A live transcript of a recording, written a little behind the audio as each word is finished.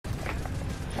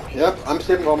Yep, I'm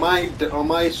saving all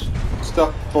my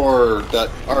stuff for that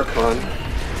Archon.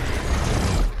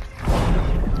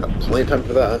 Got plenty of time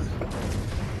for that.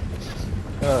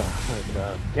 Oh my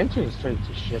god. Genshin is turning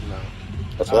to shit now.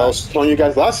 That's what I was telling you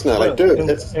guys last night. Like, dude,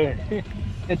 it's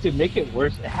and to make it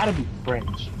worse, it had to be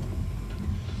French.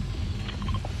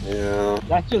 yeah.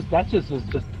 That just was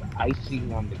just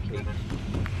icing on the cake.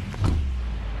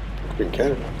 In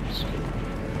Canada.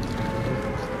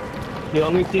 The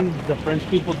only thing the French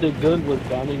people did good was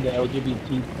banning the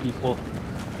LGBT people.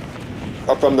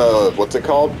 Up from the what's it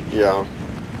called? Yeah.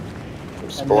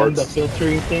 And then the Sports.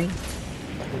 filtering thing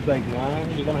was like, nah,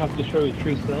 you're gonna have to show your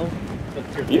true self.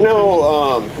 You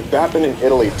know, that happened in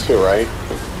Italy too, right?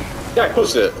 Yeah, I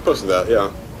posted it. I posted that.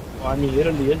 Yeah. Well, I mean,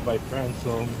 Italy is by France,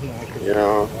 so I could.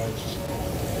 Yeah.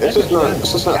 It's just not.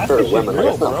 It's just not fair to women. Like,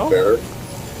 it's not fair.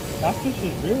 Catfish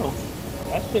is real.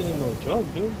 That shit ain't no joke,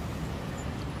 dude.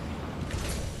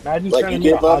 Imagine Like trying you to meet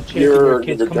give a hot up chick and your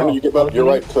kids come out you give up your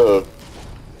right to.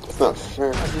 It's not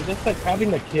fair. It's just like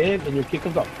having a kid and your kid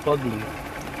comes out fugly.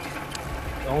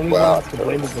 The only Wow, one that's to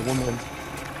blame is the woman.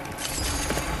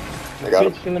 I got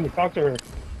Bitch, shouldn't let me talk to her.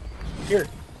 Here.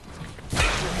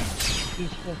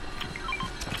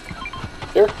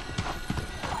 Here.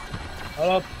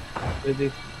 Hold up.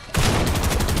 Busy.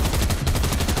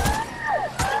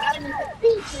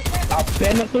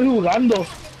 Apenas estoy jugando.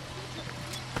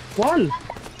 ¿Cuál?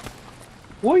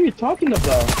 What are you talking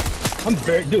about? I'm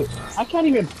very, dude. I can't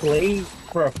even play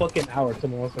for a fucking hour to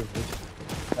know like this.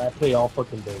 I play all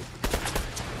fucking day.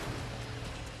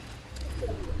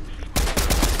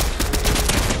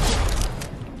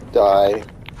 Die.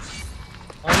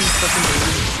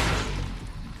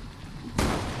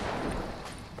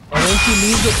 And then she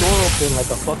leaves the door open like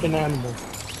a fucking animal.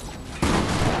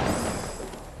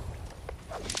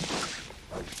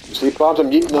 You see bombs?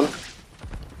 I'm eating them.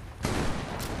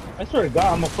 I swear to God,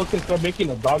 I'm gonna fucking start making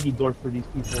a doggy door for these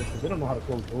people because they don't know how to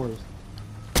close doors.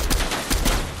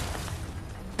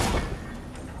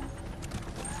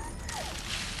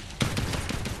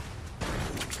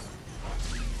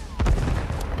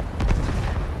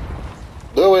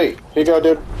 Louis, here you go,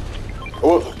 dude.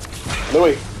 Oh,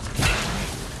 Louis.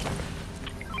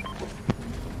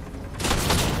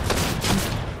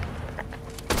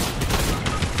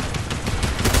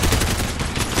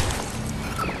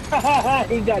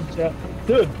 He got you.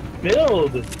 Dude,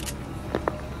 build.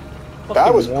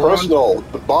 That was personal.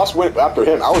 The boss went after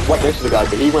him. I was right next to the guy,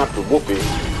 but he went after Whoopi.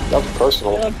 That was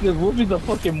personal. Yeah, because Whoopi's a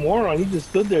fucking moron. He just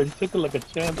stood there and took it like a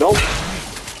champ. Nope.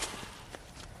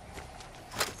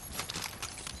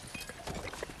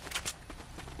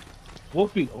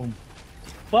 Whoopi, oh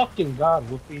fucking God,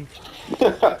 Whoopi.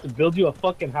 To build you a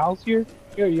fucking house here?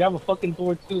 Here, you have a fucking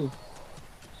door too.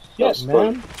 Shit,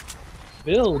 man. Funny.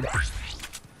 Build.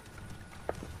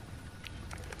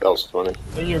 That was funny.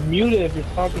 And you're muted if you're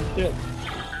talking shit.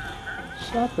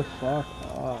 Shut the fuck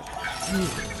up.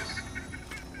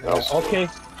 Okay,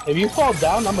 if you fall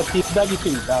down, I'm gonna teabag you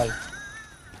till you die.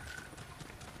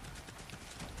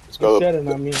 Let's go. Let's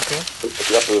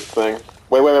get up to this thing.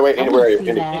 Wait. Andy, where are you?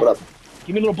 Andy, what up?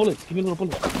 Give me little bullets. Give me little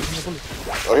bullets. Give me little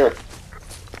bullets. Oh, here.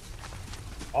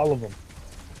 All of them.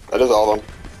 That is all of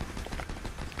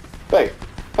them.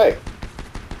 Hey.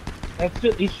 That's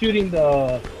just, he's shooting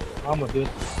the armor, dude.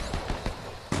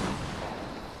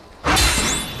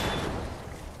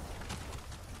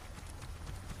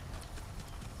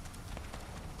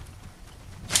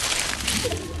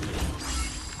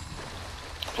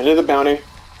 I did the bounty.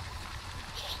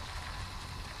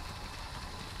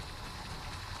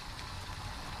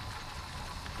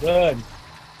 Good.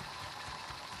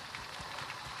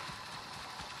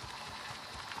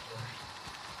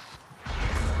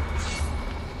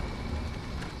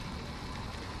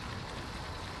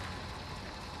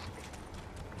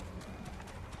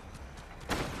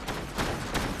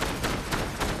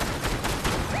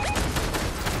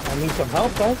 I need some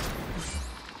help, guys.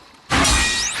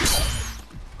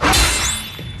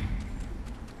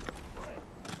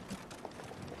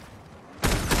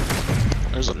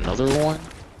 There's another one?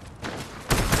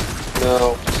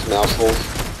 No, just mousefuls.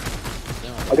 No.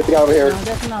 I'll get the guy over here. No,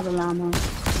 that's another llama.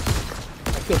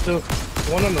 I kill two.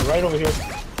 One on the right over here.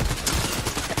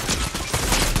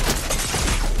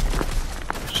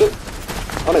 Shit.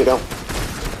 Oh, no, you don't.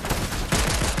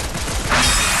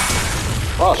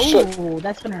 Oh, shit. Ooh,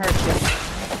 that's gonna hurt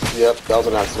you. Yep, that was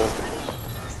an accident.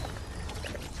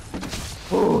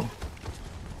 Ooh.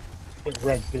 Get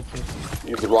red, bitches.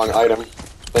 Used the wrong item.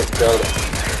 Thank God.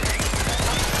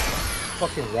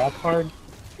 Fucking rap hard.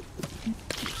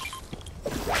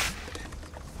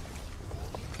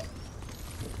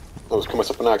 That was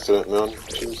myself an accident, man.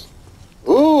 Jeez.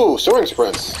 Ooh, soaring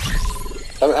sprints.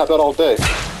 Haven't had that all day.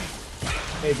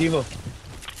 Hey, Devo.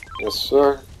 Yes,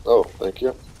 sir. Oh, thank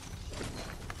you.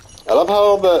 I love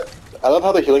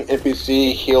how the healing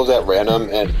NPC heals at random,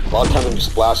 and a lot of times when you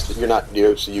splash, you're not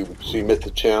near, so you miss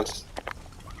the chance.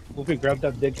 Wolfie, grab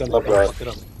that dick gun. Love that. Pick it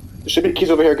up. There should be keys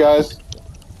over here, guys.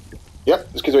 Yep,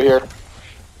 there's keys right here.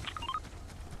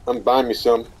 I'm buying me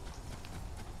some.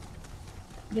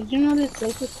 Did you know this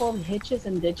place is called Hitches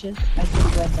and Ditches? I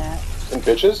just read that. And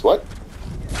bitches? What?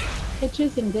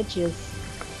 Hitches and Ditches.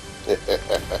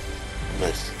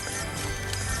 Nice.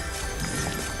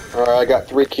 Alright, I got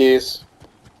 3 keys.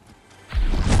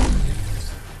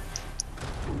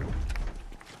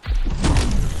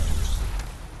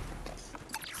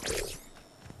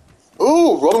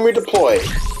 Ooh, roll and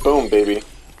redeploy. Boom, baby.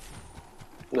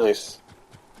 Nice.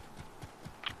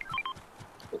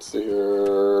 Let's see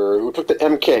here. Who took the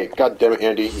MK? God damn it,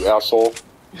 Andy, you asshole.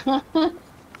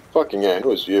 Fucking yeah, it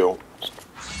was you.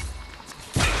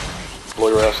 Blow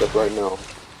your ass up right now.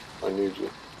 I need you.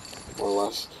 More or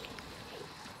less.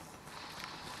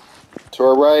 To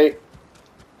our right.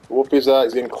 Whoopi's at.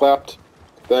 He's getting clapped,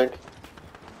 I think.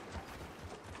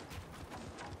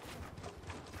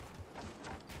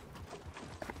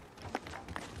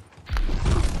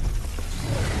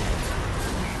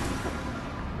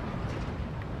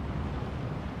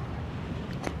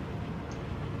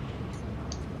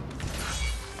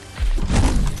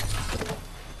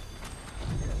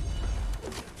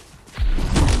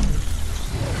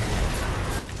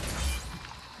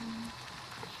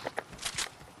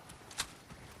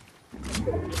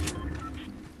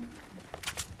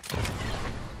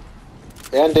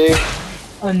 Andy.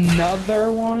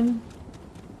 Another one?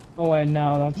 Oh wait,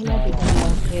 no, that's He not might be one.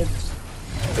 one of those kids.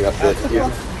 Yeah, that's it.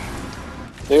 Yeah.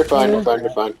 You're fine, you're fine, you're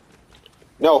fine.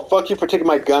 No, fuck you for taking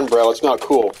my gun, bro. It's not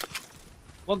cool.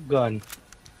 What gun?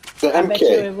 The I bet you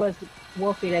MK. it was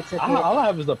Wolfie that took All it. I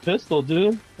have is a pistol,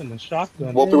 dude, and a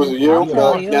shotgun. Whoopi, was it you? I'll No,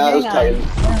 tell you. nah, it was Hang Titan.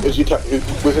 on. It was you,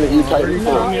 wasn't it you, Titan?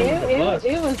 No, me under the bus.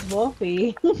 it was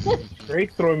Wolfie.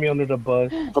 Straight throwing me under the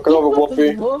bus. Fuck it over, It was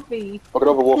Wolfie. Wolfie. Fuck it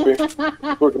over, Wolfie.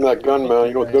 Working that gun, man.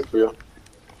 You know what's good for you.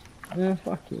 Yeah,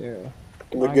 fuck you.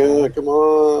 Give me the gun, come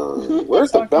on.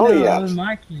 Where's the Fuck bounty no, at? that was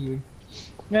my key.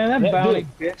 Man, that Yeah, bounty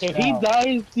dude, bitch if he out.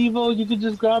 dies, Devo, you can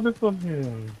just grab it from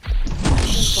him.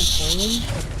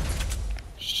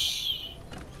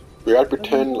 We gotta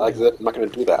pretend like that I'm not gonna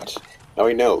do that. Now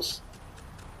he knows.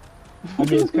 I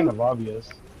mean, it's kind of obvious.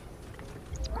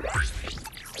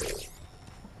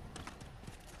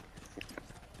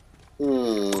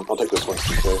 I'll take this one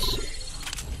just in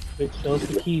case. It shows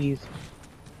the keys.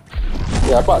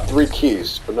 Yeah, I bought 3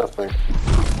 keys for nothing.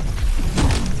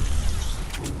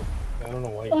 I don't know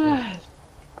why. You did.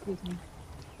 Excuse me.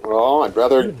 Well, I'd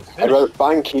rather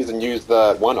find keys than use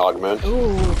the one augment.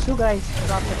 Ooh, 2 guys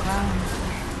dropped the crown.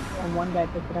 And 1 guy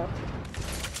picked it up.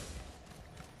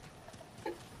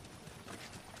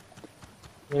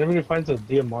 Whenever you find a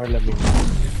DMR, let me know.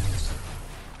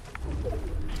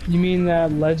 You mean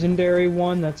that legendary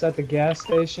one that's at the gas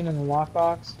station in the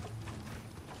lockbox?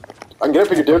 I can get it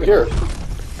for you, dude. Here. Here,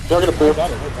 I'll get it for I you. got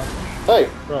it. Hey,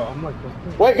 Bro, I'm like,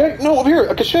 wait, no, over here,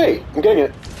 a cachet. I'm getting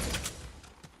it.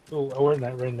 oh, we're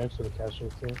right next to the cashier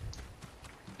too.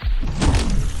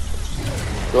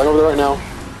 Going over there right now.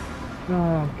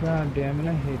 Oh god damn it,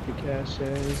 I hate the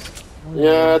caches.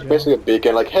 Yeah, it's basically a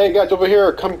beacon. Like, hey guys, over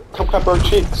here, come clap our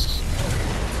cheeks.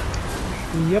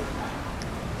 Yep.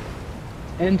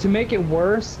 And to make it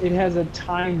worse, it has a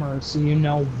timer so you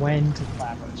know when to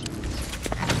clap our cheeks.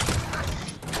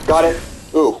 Got it.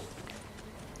 Ooh.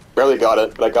 Barely got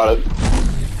it, but I got it.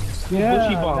 Yeah,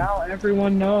 Bushy bomb. now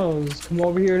everyone knows. Come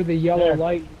over here to the yellow There.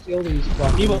 light and kill these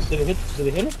fuckers. Devo, did it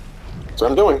hit it? That's what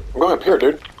I'm doing. I'm going up here,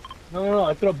 dude. No,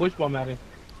 I threw a bush bomb at it.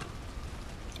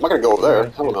 I'm not gonna go over there. I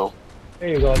don't know. There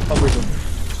you go, I covered it.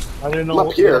 I didn't know. I'm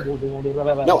up here.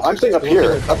 No, I'm staying up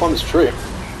here, up on this tree.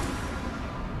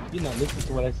 You know, listen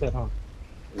to what I said, huh?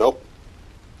 Nope.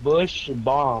 Bush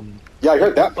bomb. Yeah, I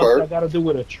heard that What's that part. got to do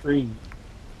with a tree?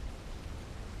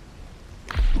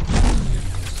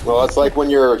 Well, it's like when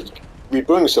you're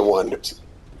rebooting someone.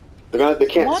 They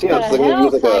can't What see the us. They're gonna hell,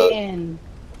 use like a. Titan?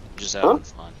 Just having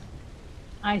fun.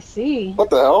 I see. What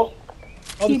the hell?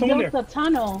 Oh, He there's someone built there. the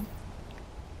tunnel.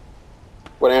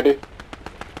 What, Andy?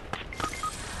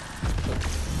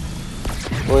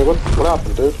 Wait, what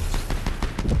happened, dude?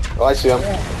 Oh, I see him.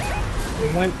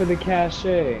 They went for the cache.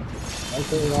 Like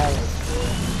they always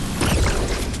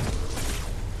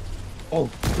Oh,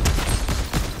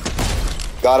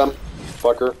 Got him.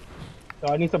 Fucker.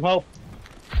 I need some help.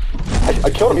 I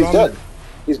killed him. He's dead.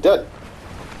 He's dead.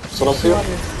 Someone else here?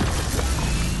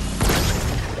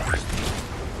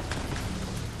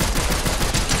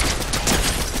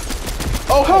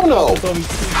 Oh, hell no!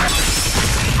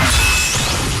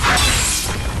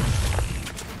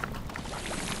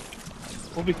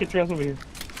 Obi, get your ass over here.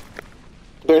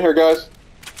 They're in here, guys.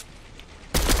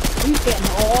 He's getting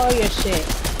all your shit.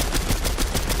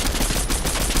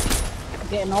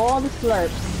 Getting all the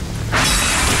slurps.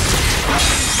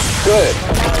 Good.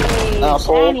 Nice.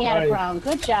 Asshole. And he had a crown.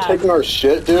 Good job. Taking our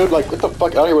shit, dude. Like, get the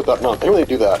fuck out of here with that. No, they really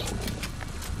do that.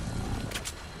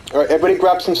 Alright, everybody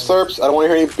grab some slurps. I don't want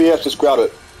to hear any BS. Just grab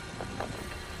it.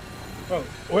 Oh,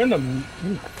 we're in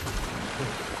the...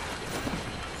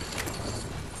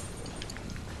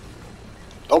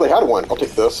 Oh, they had one. I'll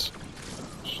take this.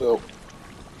 So...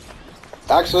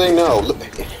 Actually, no. Look-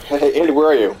 Hey, Andy, where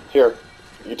are you? Here.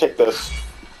 You take this.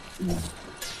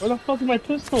 Where the fuck is my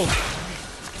pistol?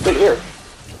 Dude, here.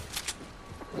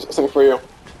 Something for you.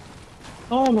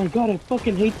 Oh my god, I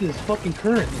fucking hate this fucking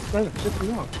current. It's trying to piss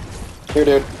me off. Here,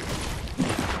 dude.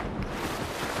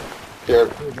 Here.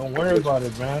 Dude, don't worry about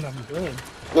it, man. I'm good.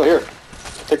 No, here.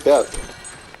 Take that.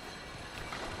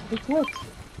 It's what?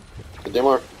 The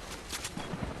DMR.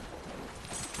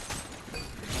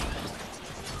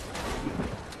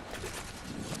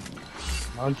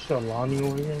 Nonchalani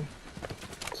over here.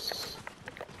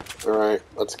 Alright,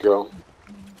 let's go.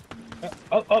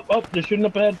 Up, they're shooting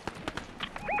up ahead.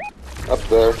 Up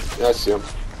there. Yeah, I see him.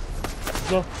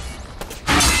 Go.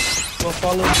 Go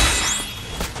follow.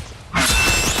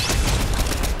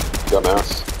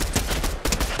 Dumbass.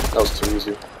 That was too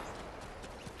easy.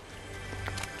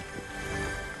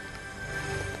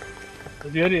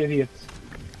 The other idiots.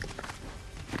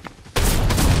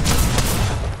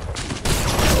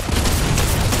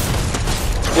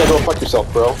 Yeah, go fuck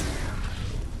yourself, bro. Oh,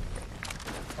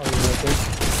 you're right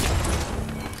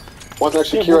there. One's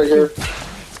actually key right here.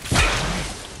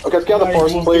 Okay, let's get out of the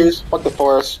forest, please. Fuck the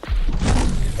forest.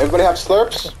 Everybody have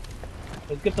slurps?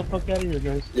 Let's get the fuck out of here,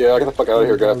 guys. Yeah, get the fuck out of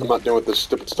here, guys. I'm not dealing with this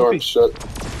stupid storm shit.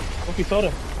 Okay, soda.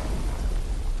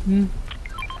 Hmm.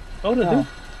 Soda, Oh. dude.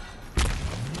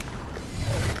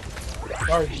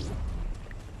 Sorry.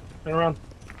 Turn around.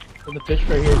 There's a fish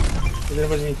right here. Does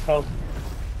anybody need help?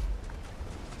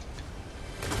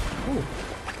 Oh.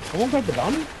 I won't grab the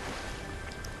bounty?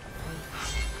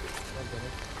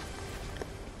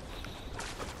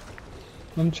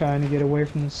 I'm trying to get away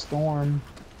from the storm.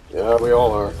 Yeah, we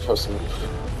all are. Trust me.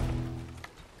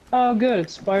 Oh, good.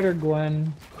 It's Spider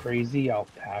Gwen. Crazy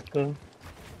alpaca.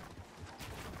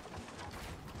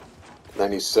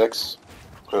 96.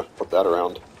 Huh, put that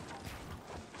around.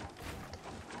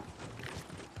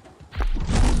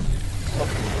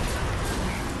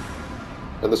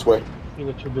 And this way. See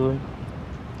what you're doing.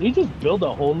 Did you just build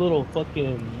a whole little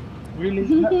fucking...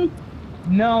 Really?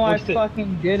 No, I What's it?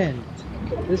 fucking didn't.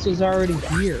 This was already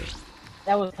here.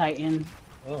 That was Titan.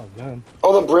 Oh, man.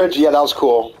 Oh, the bridge. Yeah, that was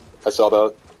cool. I saw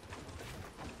that.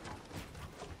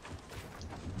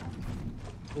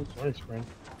 Oh, sorry, Spring.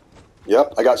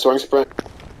 Yep, I got soaring sprint.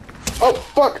 Oh,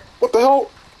 fuck! What the hell?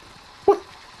 What?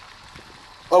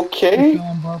 Okay.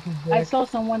 I saw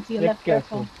someone to your left,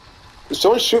 careful. Did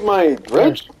someone shoot my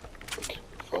bridge? Okay,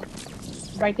 fuck.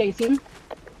 Right there, you see him?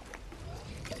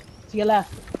 To your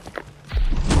left.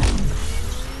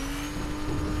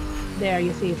 There,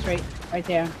 you see it straight. Right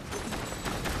there.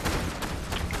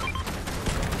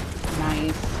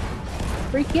 Nice.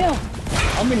 Free kill.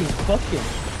 How many fucking...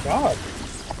 God.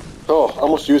 Oh, I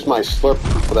almost used my slurp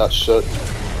for that shit.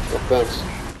 No thanks.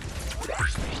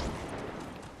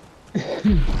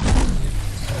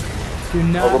 Do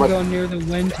not my- go near the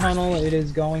wind tunnel. It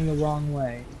is going the wrong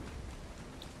way.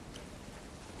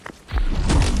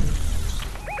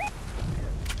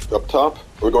 Up top?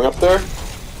 Are we going up there?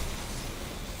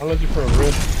 I'm looking for a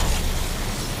rib.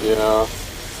 Yeah,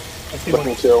 I see looking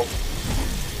one. too.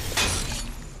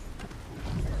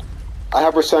 I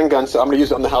have Rasen gun, so I'm gonna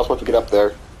use it on the house once we get up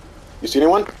there. You see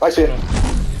anyone? I see it.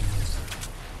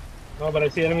 No, but I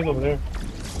see enemies over there.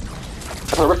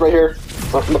 I found a rip right here.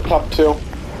 One from the top too.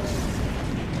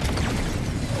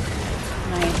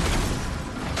 Nice.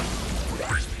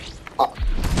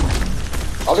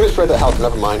 I was gonna spray that house,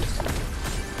 never mind.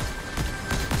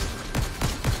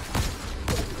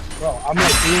 Bro, I'm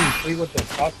not doing free with the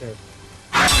crosshair.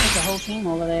 There's a whole team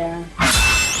over there.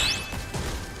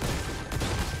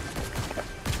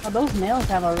 Oh, those nails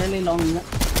have a really long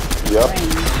Yep.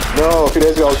 range. No, a few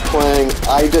days ago I was playing,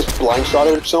 I just blind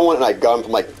shotted someone and I got him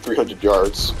from like 300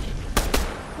 yards.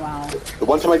 Wow. The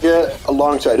one time I get a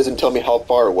long shot, it doesn't tell me how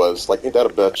far it was. Like, ain't that a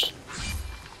bitch?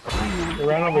 They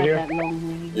ran over Have here. that long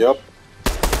range. Yep.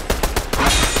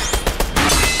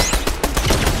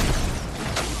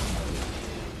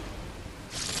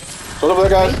 What's over there,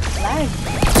 guys?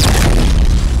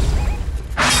 Nice.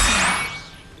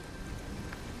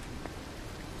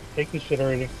 take this shit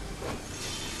already.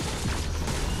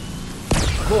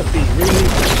 Wolfie, really?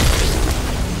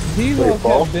 Devo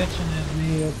Paul? kept bitching at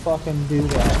me to fucking do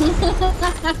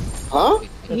that. Huh?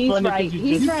 He's funny 'cause right. you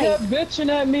He's just- You right. kept bitching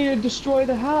at me to destroy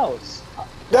the house.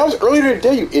 That was earlier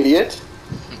today, you idiot.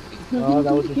 Oh,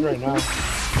 that was just right now.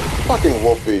 Fucking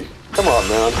Wolfie. Come on,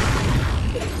 man.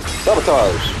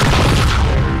 Sabotage.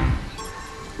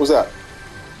 What's that?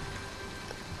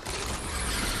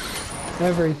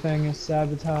 Everything is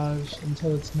sabotaged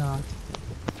until it's not.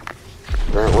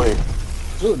 Apparently.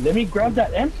 Dude, let me grab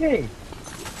that MK.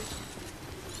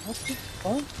 What the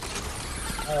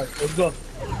fuck? Alright, let's go.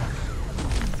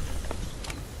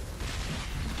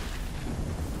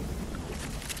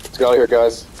 Let's get out of here,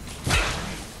 guys.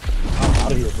 I'm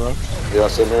out of here, bro. Yeah,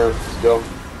 same here. Let's go.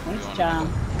 Nice job.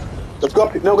 Let's go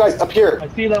up. No, guys, up here. I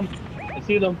see them. I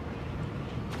see them.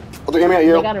 I'll do aiming at They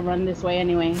you. gotta run this way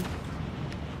anyway.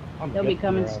 I'm They'll be getting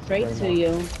coming their ass straight right to now.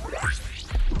 you.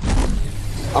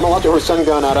 I'm gonna launch over a stun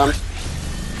gun at him.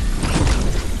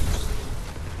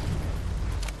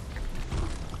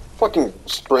 Fucking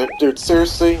sprint, dude.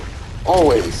 Seriously?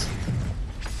 Always.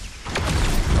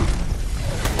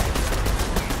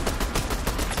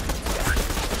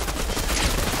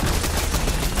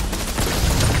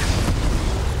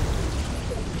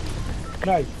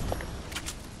 Nice.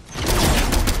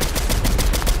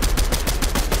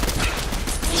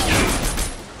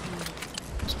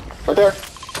 Right there.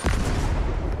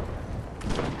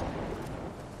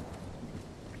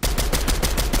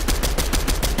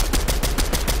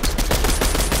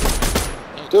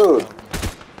 Dude.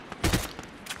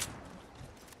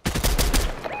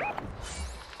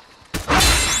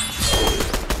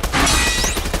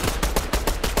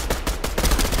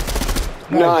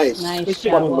 Nice. Nice Good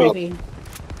job, job, Wolfie.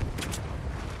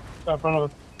 Stop in front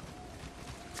of us.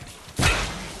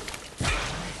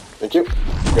 Thank you.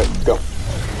 Good, let's go.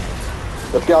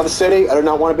 Let's get out of the city. I do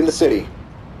not want to be in the city.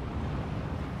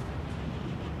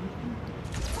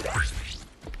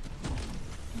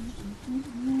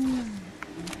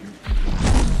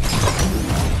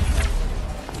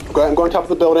 Okay, I'm going top of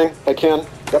the building. If I can.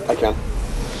 Yep, I can.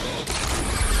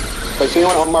 If I see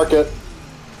anyone, I'll mark it.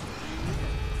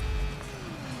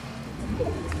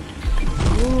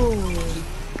 Ooh.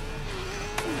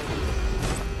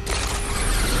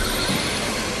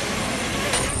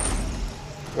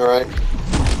 Alright.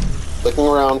 Looking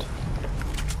around.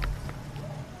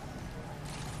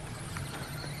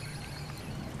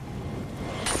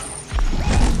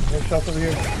 There's shots over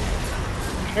here.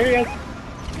 There he is.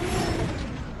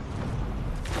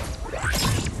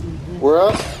 We're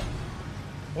up.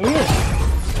 Over here.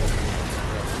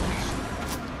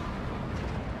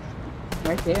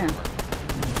 Right there.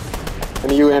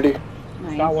 And you, Andy.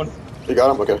 Nice. Got one. You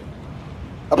got him? Okay.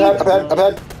 Up ahead, up ahead, up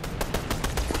ahead.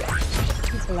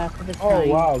 He's the last of his Oh, kind.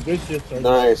 wow. Good shit, sir.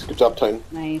 Nice. Good job, Titan.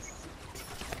 Nice.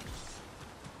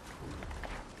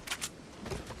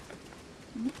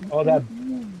 Oh, that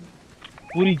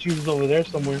booty juice is over there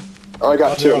somewhere. Oh, I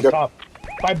got Oh, they're two. on Good. top.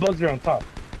 5 bugs are on top.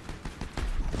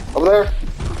 Over there.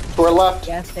 To our left.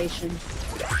 Gas station.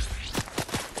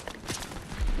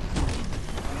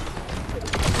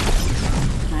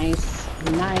 Nice.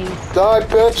 Nice. Die,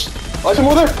 bitch. I can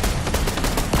move there.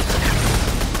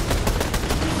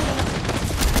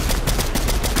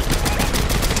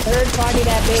 Third party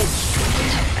that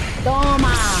bitch.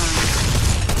 Toma.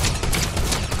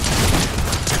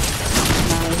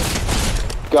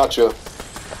 Nice. Gotcha.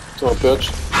 Come on, bitch.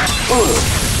 Ugh.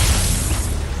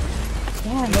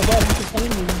 Yeah, no bad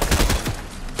entertaining.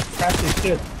 Crash this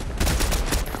shit.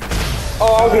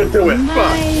 Oh, I was gonna do it. Fuck.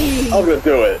 Nice. I was gonna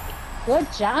do it. Good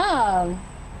job.